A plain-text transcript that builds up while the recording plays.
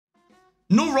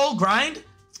New role grind?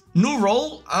 New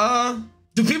role?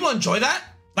 Do people enjoy that?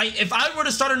 Like, if I were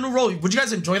to start a new role, would you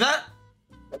guys enjoy that?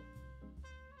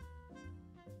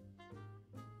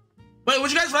 Wait,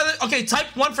 would you guys rather... Okay,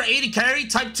 type 1 for 80 carry,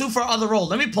 type 2 for other role.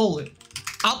 Let me poll it.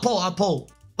 I'll poll.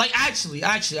 Like, actually. Y'all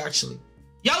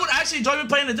would actually enjoy me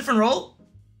playing a different role?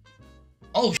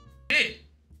 Oh, shit.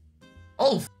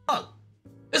 Oh, fuck.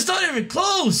 It's not even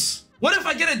close. What if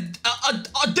I get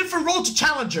a different role to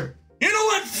challenger? You know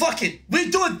what? Fuck it. We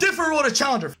do a different role to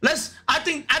challenger. I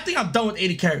think I'm done with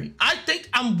 80 carry. I think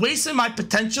I'm wasting my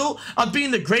potential of being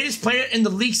the greatest player in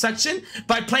the league section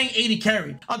by playing 80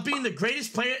 carry. Of being the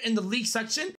greatest player in the league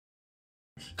section.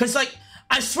 Cause like,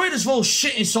 I swear this role is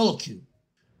shit in solo queue.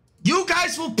 You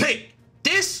guys will pick.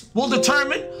 This will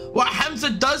determine what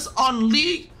humzh does on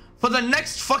league for the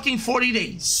next fucking 40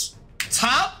 days.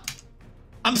 Top.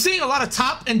 I'm seeing a lot of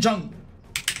top and jungle.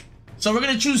 So we're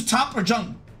gonna choose top or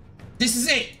jungle. This is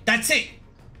it. That's it.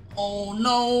 Oh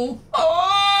no.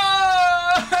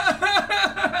 Oh!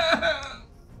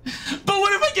 But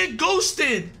what if I get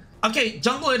ghosted? Okay,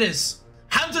 jungle it is.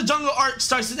 humzh jungle arc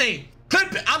starts today.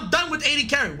 I'm done with 80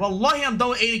 carry. Wallahi, I'm done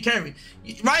with 80 carry.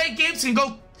 Riot Games can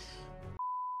go.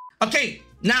 Okay,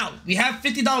 now we have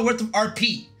 $50 worth of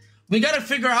RP. We gotta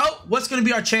figure out what's gonna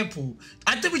be our champ pool.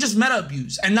 I think we just meta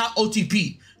abuse and not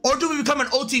OTP. Or do we become an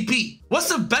OTP? What's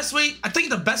the best way? I think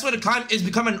the best way to climb is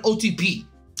becoming an OTP.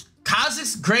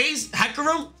 Kha'Zix, Graves,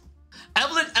 Hecarim,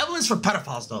 Evelyn's for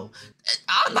pedophiles though.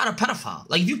 I'm not a pedophile.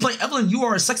 Like if you play Evelyn, you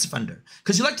are a sex offender.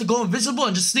 Because you like to go invisible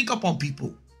and just sneak up on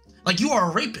people. Like you are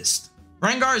a rapist.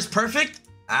 Rengar is perfect.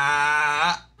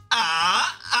 Yeah.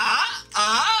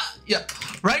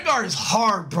 Rengar is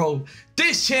hard, bro.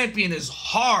 This champion is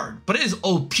hard, but it is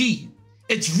OP.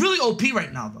 It's really OP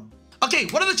right now though. Okay,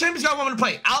 what are the champions you guys want me to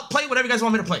play? I'll play whatever you guys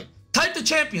want me to play. Type the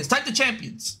champions.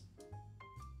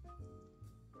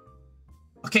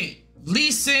 Okay,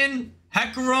 Lee Sin,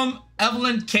 Hecarim,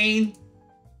 Evelyn, Kayn,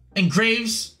 and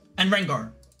Graves, and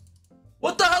Rengar.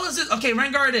 What the hell is this? Okay,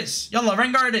 Rengar it is. Yalla,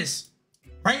 Rengar it is.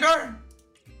 Rengar?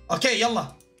 Okay,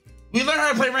 yalla. We learn how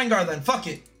to play Rengar then. Fuck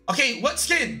it. Okay, what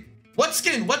skin?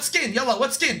 Yalla,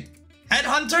 what skin?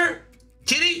 Headhunter?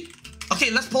 Kitty? Okay,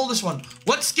 let's pull this one.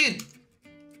 What skin?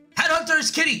 Headhunter is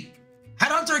Kitty.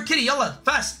 Headhunter or Kitty. Yalla,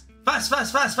 fast.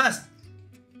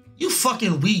 You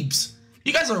fucking weebs.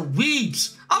 You guys are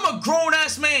weebs. I'm a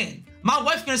grown-ass man. My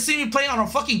wife gonna see me play on a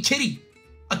fucking kitty.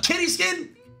 A kitty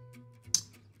skin?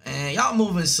 Man, y'all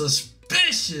moving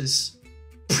suspicious.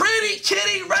 Pretty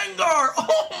kitty Rengar.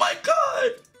 Oh my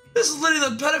god. This is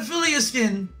literally the pedophilia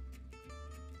skin.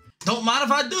 Don't mind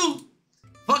if I do.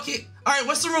 Fuck it. Alright,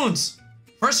 what's the runes?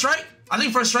 First strike? I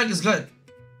think first strike is good.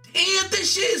 Damn,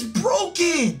 this shit is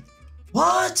broken.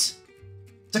 What?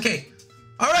 It's okay.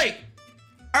 Alright.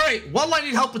 Well, I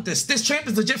need help with this. This champ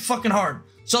is legit fucking hard.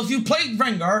 So if you play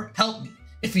Rengar, help me.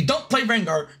 If you don't play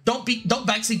Rengar, don't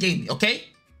backseat game me, okay?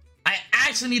 I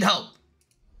actually need help.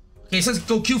 Okay, so let's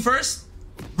go Q first.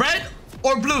 Red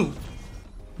or blue?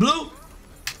 Blue?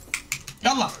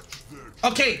 Yalla.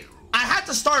 Okay, I had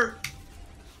to start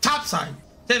top side.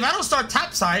 So if I don't start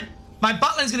top side, my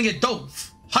bot lane's gonna get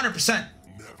dove. 100%.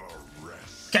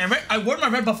 Okay, I wore my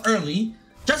red buff early,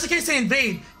 just in case they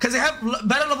invade, because they have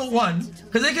better level 1,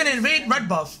 because they can invade red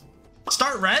buff.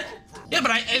 Start red? Yeah,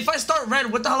 but if I start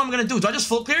red, what the hell am I gonna do? Do I just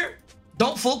full clear?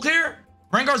 Don't full clear?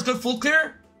 Rengar's good full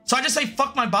clear? So I just say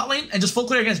fuck my bot lane and just full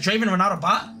clear against Draven and run out of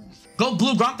bot? Go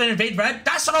blue Gromp then invade red?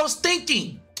 That's what I was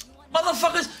thinking.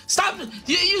 Motherfuckers, stop.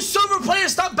 You silver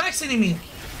players, stop backseating me.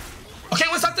 Okay,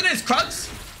 what's after this? Krugs?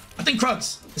 I think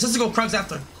Krugs. It says to go Krugs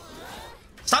after.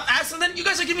 Stop asking them. You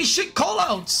guys are giving me shit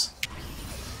callouts.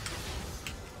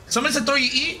 Someone said throw you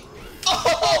E.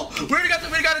 Oh, we already got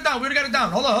it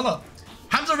down. Hold on.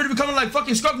 humzh already becoming like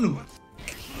fucking scrub noob.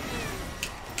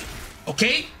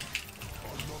 Okay.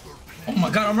 Oh my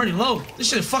god, I'm already low. This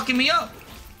shit is fucking me up.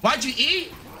 Why'd you E?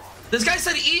 This guy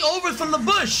said E over from the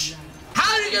bush.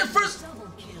 How did you get first?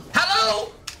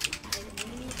 Hello?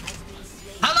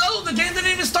 The game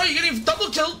didn't even start. You're getting double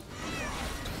killed.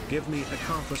 Give me a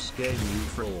Carthus game, you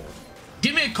fraud.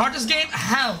 Give me a Carthus game?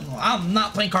 Hell no. I'm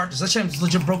not playing Carthus. That shit is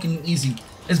legit broken and easy.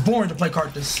 It's boring to play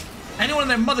Carthus. Anyone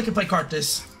and their mother can play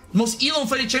Carthus. The most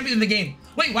elo-inflated champion in the game.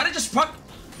 Wait, why did I just proc?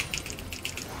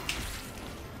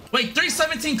 Wait,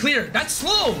 317 clear. That's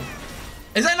slow.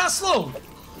 Is that not slow?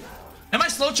 Am I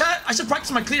slow, chat? I should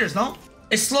practice my clears, no?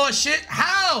 It's slow as shit?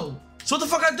 How? So what the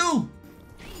fuck I do?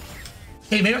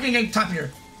 Hey, maybe I can get top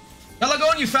here. Y'all go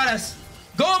on, you fat ass.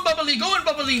 Go on,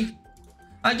 bubbly.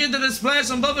 I get to this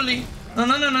splash on bubbly. No.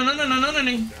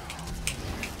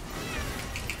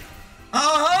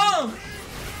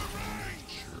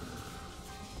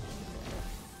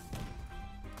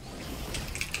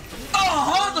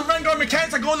 Vanguard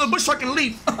mechanics. I go in the bush so I can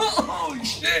leave. Oh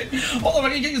shit! Hold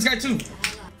on, I can get this guy too.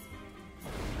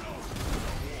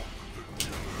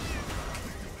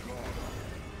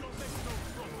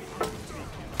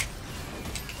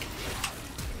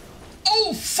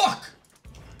 Oh fuck!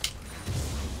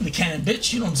 The cannon,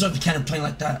 bitch. You don't deserve the cannon playing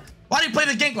like that. Why do you play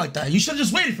the gank like that? You should have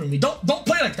just waited for me. Don't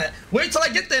play like that. Wait till I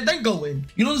get there, then go in.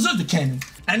 You don't deserve the cannon.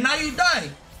 And now you die.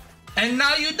 And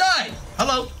now you die.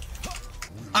 Hello.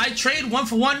 I trade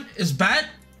 1-for-1 is bad.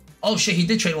 Oh shit, he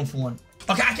did trade 1-for-1.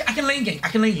 Okay, I can lane gank. I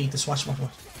can lane gank this. Watch.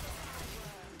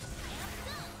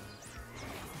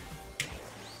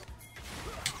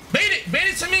 Bait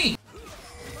it to me.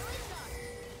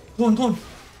 Go on.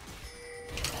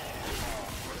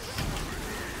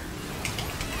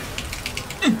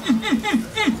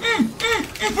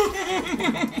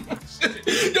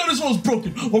 Yo, this wall's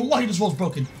broken. Wallahi, this wall's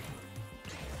broken.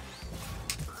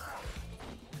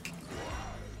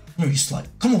 Come here, you slut.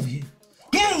 Come over here.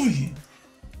 Come over here.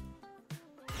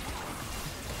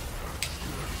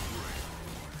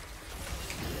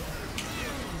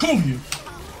 Come over here.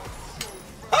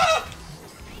 Ah!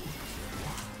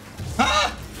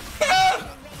 Ah!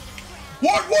 Ah!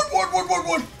 What?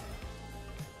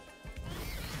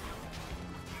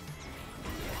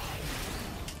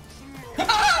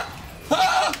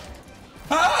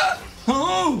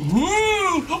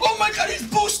 Oh my god, he's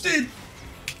boosted!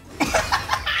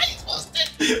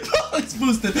 He's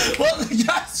boosted. Well,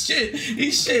 that's shit.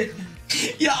 He's shit.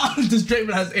 Your Honor, this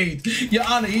Draven has AIDS. Your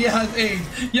Honor, he has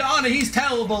AIDS. Your Honor, he's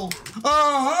terrible.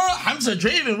 Hamza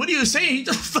Draven, what are you saying? He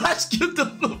just flashed you the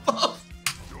blue buff.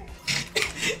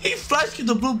 He flashed you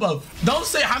the blue buff. Don't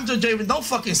say Hamza Draven. Don't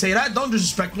fucking say that. Don't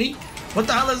disrespect me. What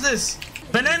the hell is this?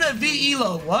 Banana v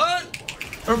Elo. What?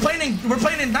 We're playing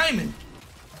in Diamond.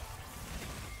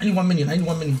 I need 1 minion.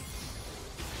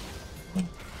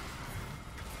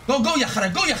 Go,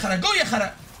 Yahara. Go, Yahara.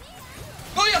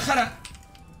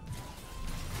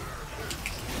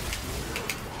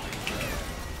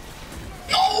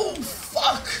 No,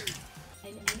 fuck.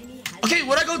 Okay,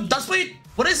 would I go Dustblade?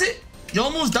 What is it?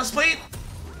 Yomu's Dustblade?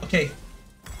 Okay.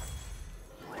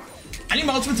 I need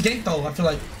my ultimate to gank though. I feel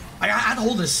like I have to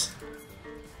hold this.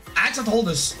 I actually have to hold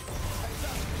this.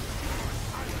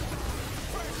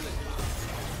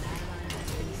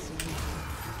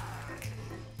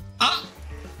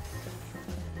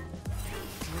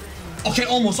 Okay,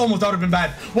 almost. That would have been bad.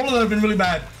 One of them would have been really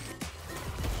bad.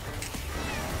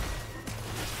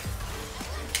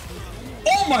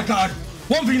 Oh my god.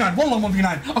 1v9.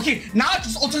 1v9. Okay, now I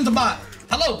just ult into bot.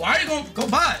 Hello, why are you going go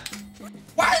bot?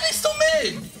 Why are they still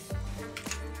mid?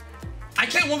 I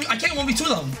can't 1v2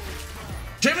 them.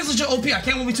 Draven's legit OP. I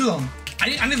can't 1v2 them.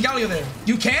 I need Galio there.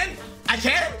 You can? I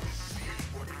can?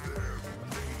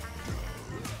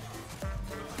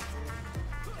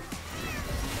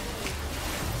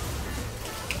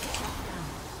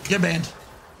 You're banned.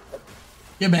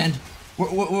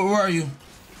 Where are you?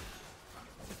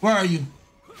 Where are you?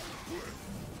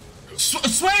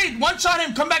 Swade, one-shot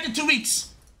him. Come back in 2 weeks.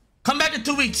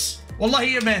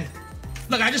 Wallahi, you're banned.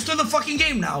 Look, I just threw the fucking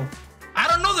game now. I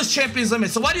don't know this Champions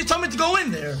Limit, so why do you tell me to go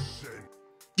in there?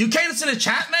 You can't listen to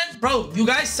chat, man? Bro, you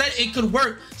guys said it could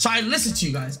work, so I listened to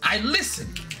you guys. I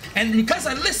listened. And because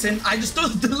I listened, I just threw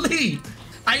the delete.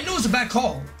 I knew it was a bad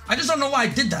call. I just don't know why I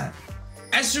did that.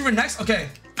 S-River next? Okay.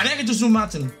 I think I can do Zoom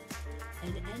Mountain.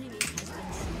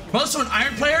 Well, so an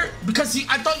Iron player? Because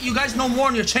I thought you guys know more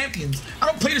on your champions. I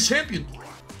don't play the champion.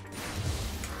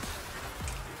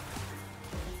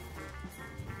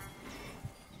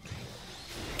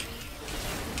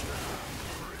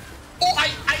 Oh,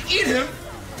 I eat him.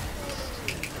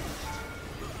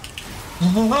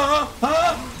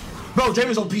 Bro,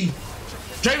 Draven's OP.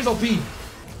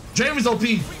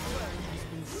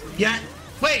 Yeah.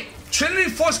 Wait,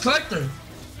 Trinity Force Collector.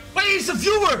 Wait, he's a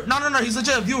viewer. No, he's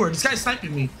legit a viewer. This guy's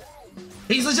sniping me.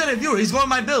 He's legit a viewer. He's going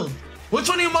my build. Which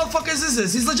one of you motherfuckers is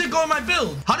this? He's legit going my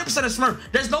build. 100% a smurf.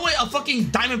 There's no way a fucking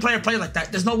diamond player play like that.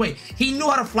 There's no way. He knew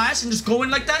how to flash and just go in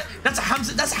like that. That's a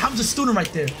Hamza student right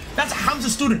there. That's a Hamza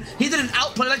student. He didn't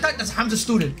outplay like that. That's a Hamza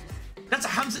student. That's a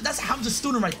Hamza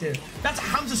student right there. That's a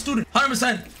Hamza student.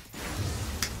 100%.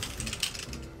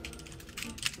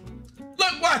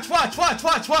 Look, watch.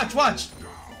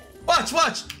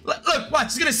 Look,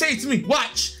 watch. He's gonna say it to me.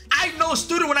 Watch. I know a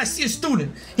student when I see a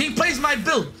student. He plays my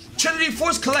build. Trinity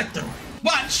Force Collector.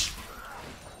 Watch.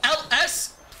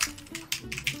 LS.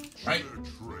 Right.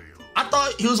 I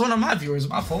thought he was one of my viewers.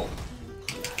 My fault.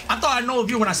 I thought I know a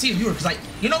viewer when I see a viewer. Because, like,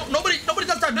 you know, nobody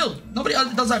does that build. Nobody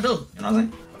else does that build. You know what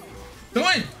I'm saying? Go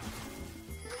in.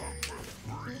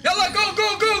 Yalla,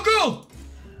 go.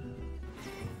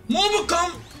 Move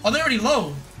come. Oh, they're already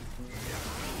low.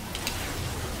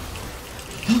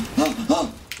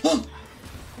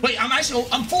 Wait,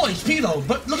 I'm full HP though,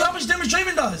 but look at how much damage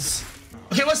Draven does.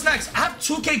 Okay, what's next? I have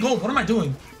 2k gold. What am I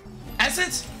doing?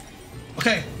 Essence?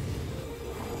 Okay.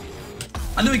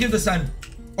 I knew we give this time.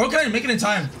 Or can I make it in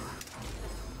time?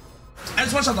 I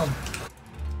just one-shot them.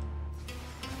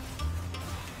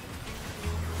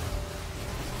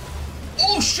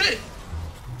 Oh shit!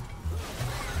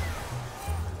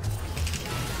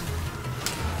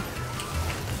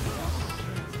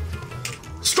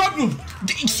 Scrub room!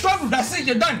 Scrub room, that's it,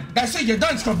 you're done. That's it, you're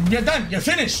done, Scrub room. You're done, you're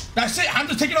finished. That's it, I'm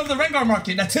just taking over the Rengar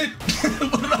market. That's it.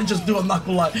 What did I just do? I'm not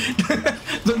gonna lie.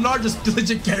 The Gnar just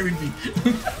legit carried me.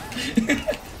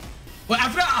 Well, I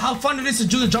forgot how fun it is to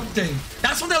do the jump thing.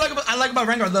 That's what I like about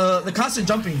Rengar, the constant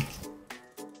jumping.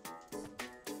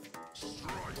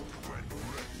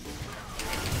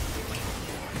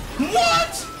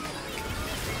 What?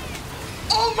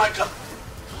 Oh my god.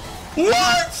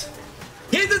 What?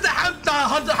 He did the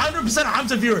 100%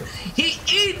 Hamza viewer. He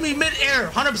ate me mid-air,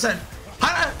 100%.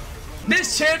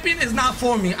 This champion is not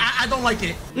for me. I don't like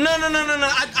it. No.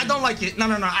 I don't like it. No.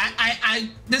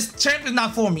 This champion is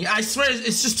not for me. I swear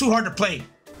it's just too hard to play.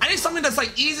 I need something that's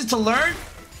like easy to learn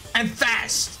and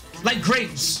fast, like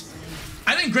Graves.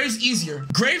 I think Graves easier.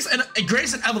 Graves and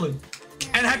Evelyn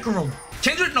and Hecarim.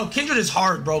 Kindred, no, Kindred is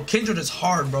hard, bro. Kindred is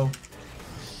hard, bro.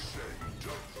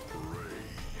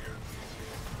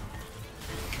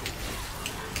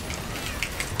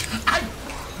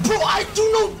 Bro, I do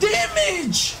no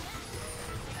damage.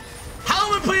 How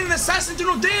am I playing an assassin do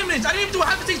no damage? I didn't even do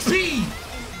half its HP.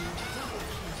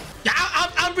 Yeah,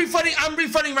 I'm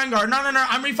refunding Rengar. No,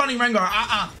 I'm refunding Rengar.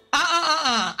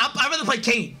 I'd rather play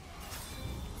Kayn.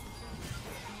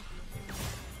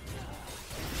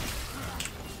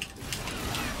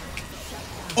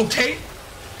 Okay.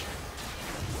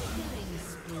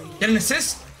 Get an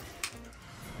assist.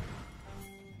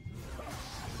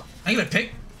 I get a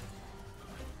pick.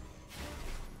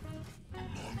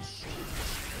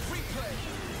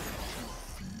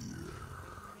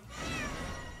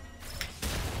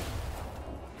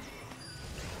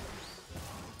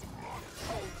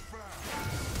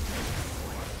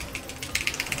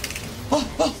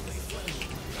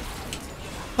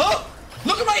 Oh!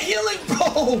 Look at my healing,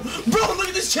 bro! Bro, look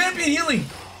at this champion healing!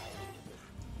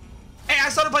 Hey, I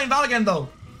started playing Valorant again, though.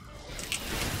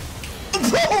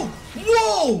 Bro!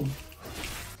 Whoa!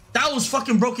 That was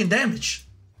fucking broken damage.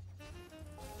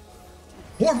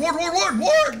 Ward!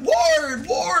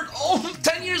 Oh,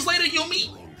 10 years later, you'll meet.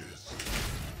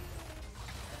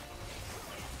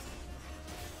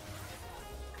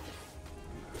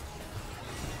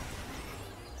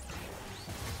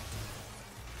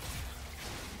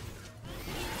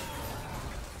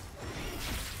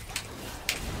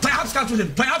 Play hopscotch with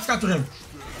him. Play hopscotch with him.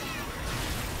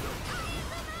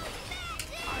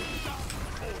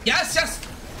 Yes.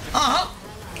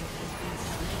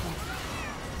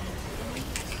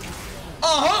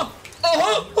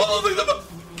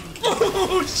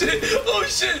 Oh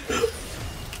shit.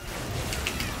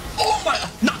 Oh my.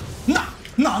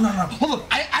 No. Hold on.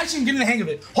 I actually am getting the hang of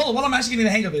it. Hold on. While I'm actually getting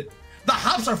the hang of it. The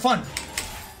hops are fun.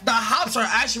 The hops are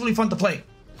actually really fun to play.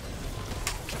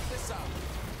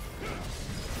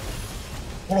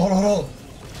 Hold on.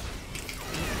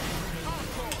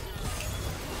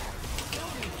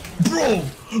 Bro,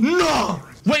 no!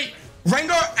 Wait,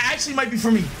 Rengar actually might be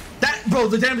for me. Bro,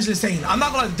 the damage is insane. I'm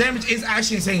not gonna lie, the damage is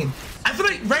actually insane. I feel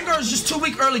like Rengar is just too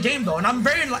weak early game though, and I'm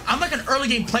like an early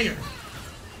game player.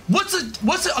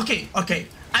 Okay.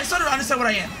 I started to understand what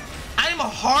I am. I am a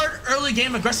hard early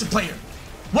game aggressive player.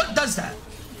 What does that?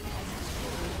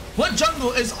 What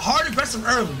jungle is hard aggressive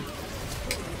early?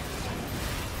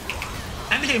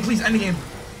 End the game, please, end the game.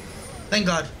 Thank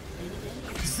God.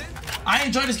 I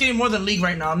enjoy this game more than League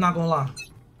right now, I'm not gonna lie.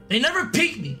 They never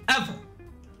peak me, ever.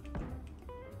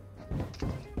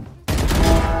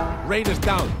 Raid is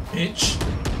down. Bitch.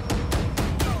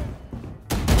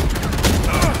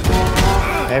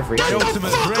 Every Get the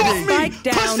fuck off me! Spike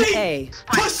down Pussy! A.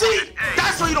 Pussy!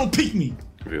 That's why you don't peek me.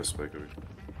 Give you a spike.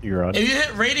 You're on. If you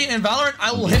hit Radiant and Valorant,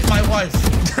 I will hit my wife.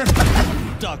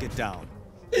 Dog it down.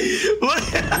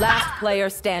 What? Last player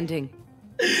standing.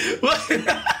 What?